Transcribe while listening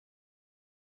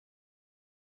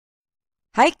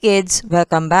Hi kids,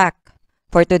 welcome back.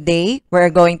 For today, we're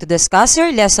going to discuss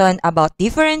your lesson about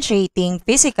differentiating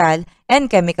physical and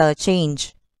chemical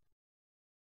change.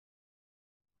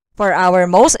 For our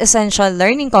most essential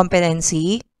learning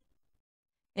competency,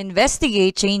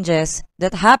 investigate changes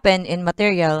that happen in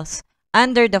materials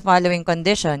under the following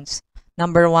conditions.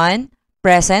 Number 1,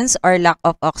 presence or lack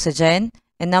of oxygen,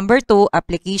 and number 2,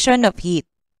 application of heat.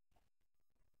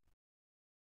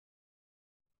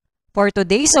 For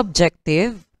today's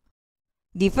objective,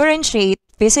 differentiate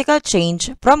physical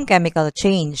change from chemical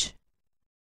change.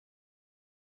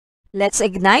 Let's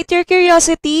ignite your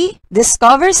curiosity,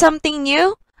 discover something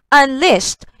new,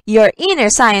 unleash your inner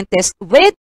scientist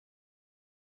with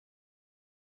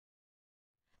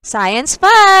Science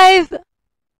 5!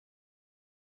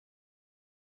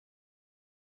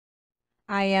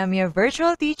 I am your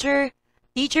virtual teacher,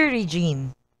 Teacher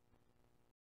Regine.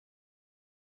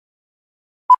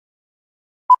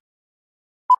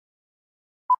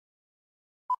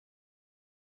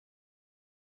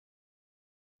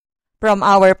 From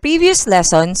our previous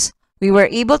lessons, we were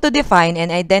able to define and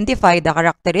identify the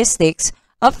characteristics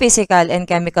of physical and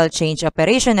chemical change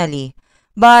operationally.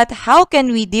 But how can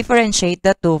we differentiate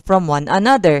the two from one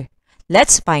another?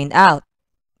 Let's find out.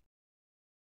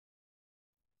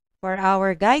 For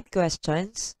our guide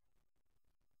questions,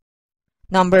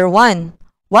 number 1,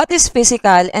 what is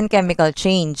physical and chemical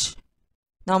change?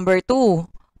 Number 2,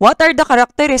 what are the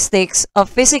characteristics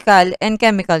of physical and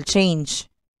chemical change?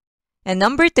 And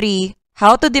number 3,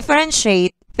 how to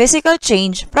differentiate physical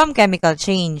change from chemical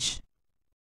change.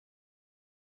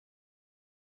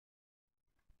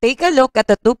 Take a look at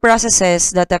the two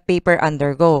processes that a paper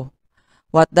undergo.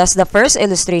 What does the first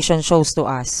illustration shows to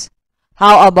us?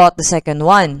 How about the second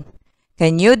one?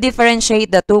 Can you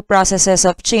differentiate the two processes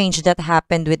of change that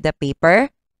happened with the paper?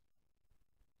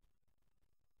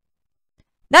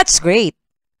 That's great!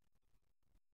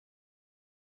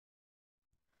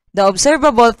 The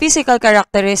observable physical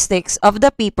characteristics of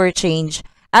the paper change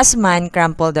as man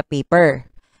crumple the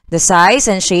paper. The size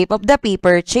and shape of the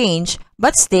paper change,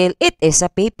 but still it is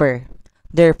a paper.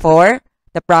 Therefore,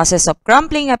 the process of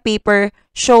crumpling a paper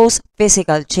shows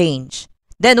physical change.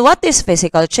 Then what is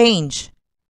physical change?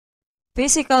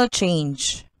 Physical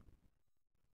change.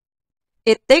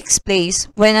 It takes place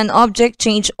when an object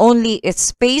changes only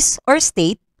its phase or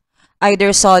state,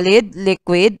 either solid,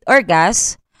 liquid, or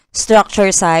gas,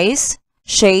 structure size,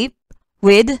 shape,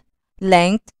 width,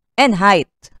 length, and height.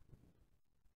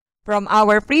 From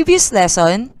our previous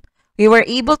lesson, we were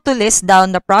able to list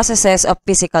down the processes of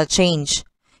physical change.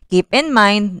 Keep in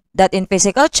mind that in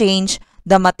physical change,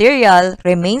 the material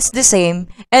remains the same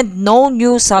and no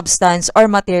new substance or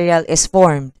material is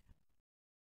formed.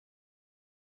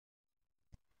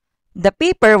 The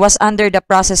paper was under the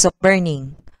process of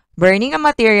burning. Burning a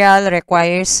material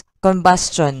requires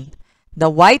combustion. The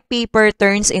white paper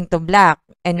turns into black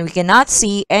and we cannot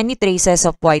see any traces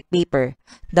of white paper.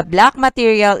 The black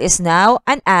material is now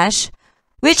an ash,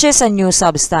 which is a new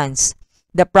substance.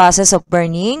 The process of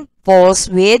burning falls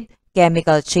with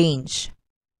chemical change.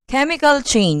 Chemical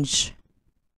change.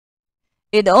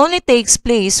 It only takes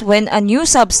place when a new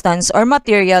substance or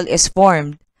material is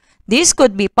formed. This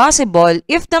could be possible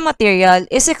if the material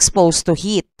is exposed to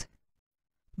heat.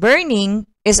 Burning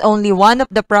is only one of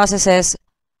the processes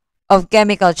of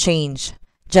chemical change.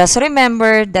 Just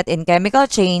remember that in chemical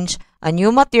change, a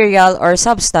new material or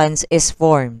substance is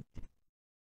formed.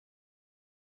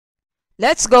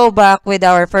 Let's go back with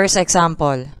our first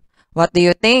example. What do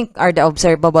you think are the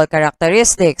observable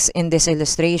characteristics in this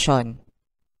illustration?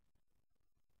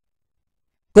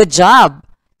 Good job!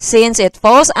 Since it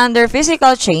falls under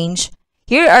physical change,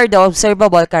 here are the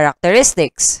observable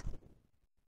characteristics.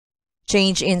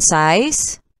 Change in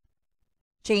size,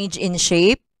 change in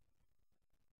shape,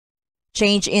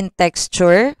 change in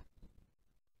texture,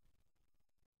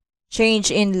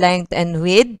 change in length and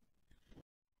width,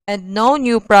 and no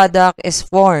new product is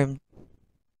formed.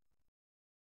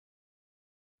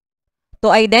 To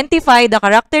identify the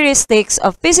characteristics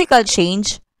of physical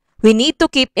change, we need to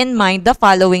keep in mind the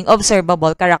following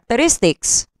observable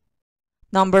characteristics.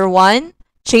 Number 1,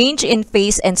 change in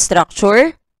phase and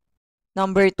structure.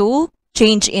 Number 2,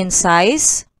 change in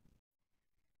size.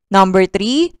 Number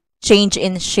 3, change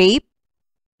in shape.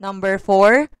 Number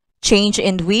 4, change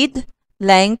in width,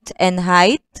 length, and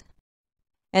height.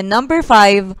 And number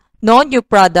 5, no new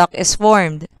product is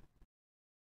formed.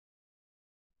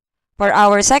 For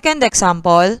our second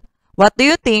example, what do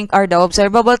you think are the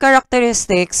observable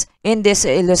characteristics in this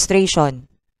illustration?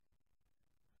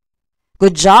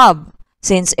 Good job!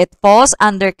 Since it falls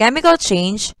under chemical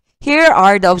change, here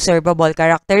are the observable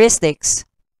characteristics.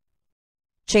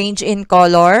 change in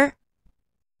color,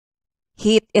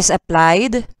 heat is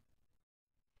applied,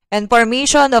 and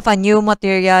formation of a new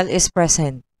material is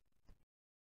present.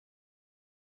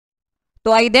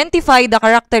 To identify the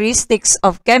characteristics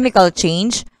of chemical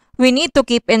change, we need to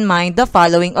keep in mind the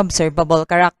following observable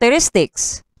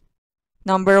characteristics.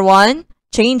 Number 1,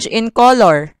 change in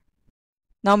color.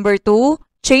 Number 2,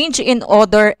 change in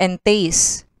odor and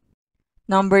taste.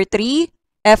 Number 3,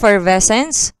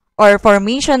 effervescence or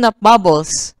formation of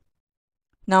bubbles.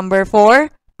 Number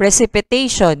 4,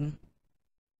 precipitation.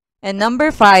 And number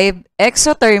 5,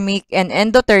 exothermic and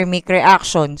endothermic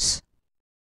reactions.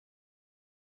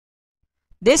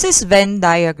 This is Venn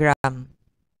diagram.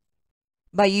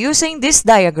 By using this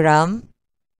diagram,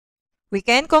 we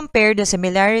can compare the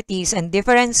similarities and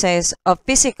differences of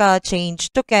physical change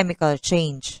to chemical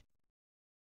change.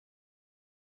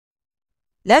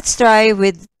 Let's try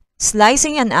with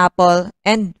slicing an apple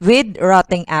and with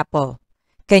rotting apple.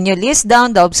 Can you list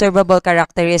down the observable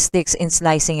characteristics in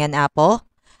slicing an apple?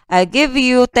 I'll give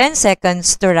you 10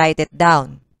 seconds to write it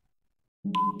down.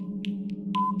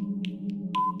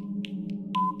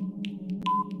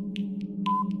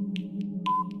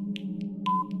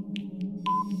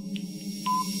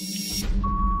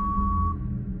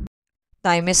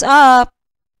 Time is up.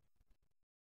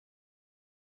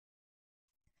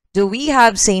 Do we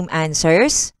have same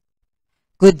answers?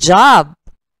 Good job!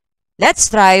 Let's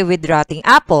try with rotting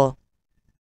apple.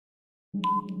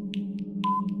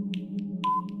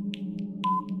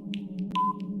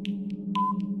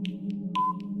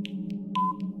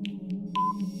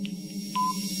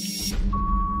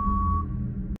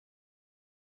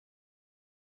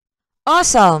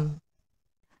 Awesome!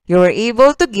 You were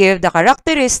able to give the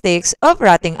characteristics of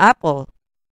rotting apple.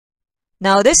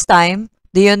 Now this time,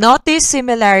 do you notice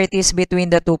similarities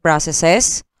between the two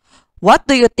processes? What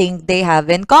do you think they have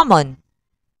in common?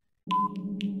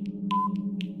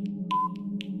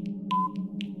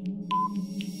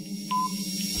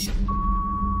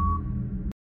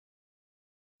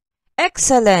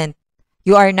 Excellent!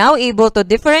 You are now able to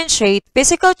differentiate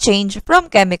physical change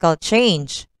from chemical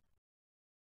change.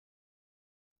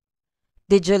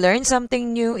 Did you learn something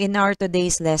new in our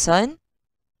today's lesson?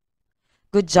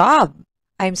 Good job!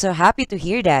 I'm so happy to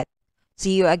hear that.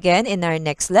 See you again in our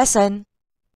next lesson.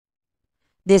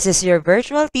 This is your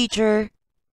virtual teacher,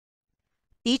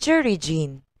 Teacher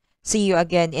Regine. See you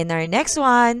again in our next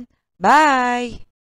one. Bye!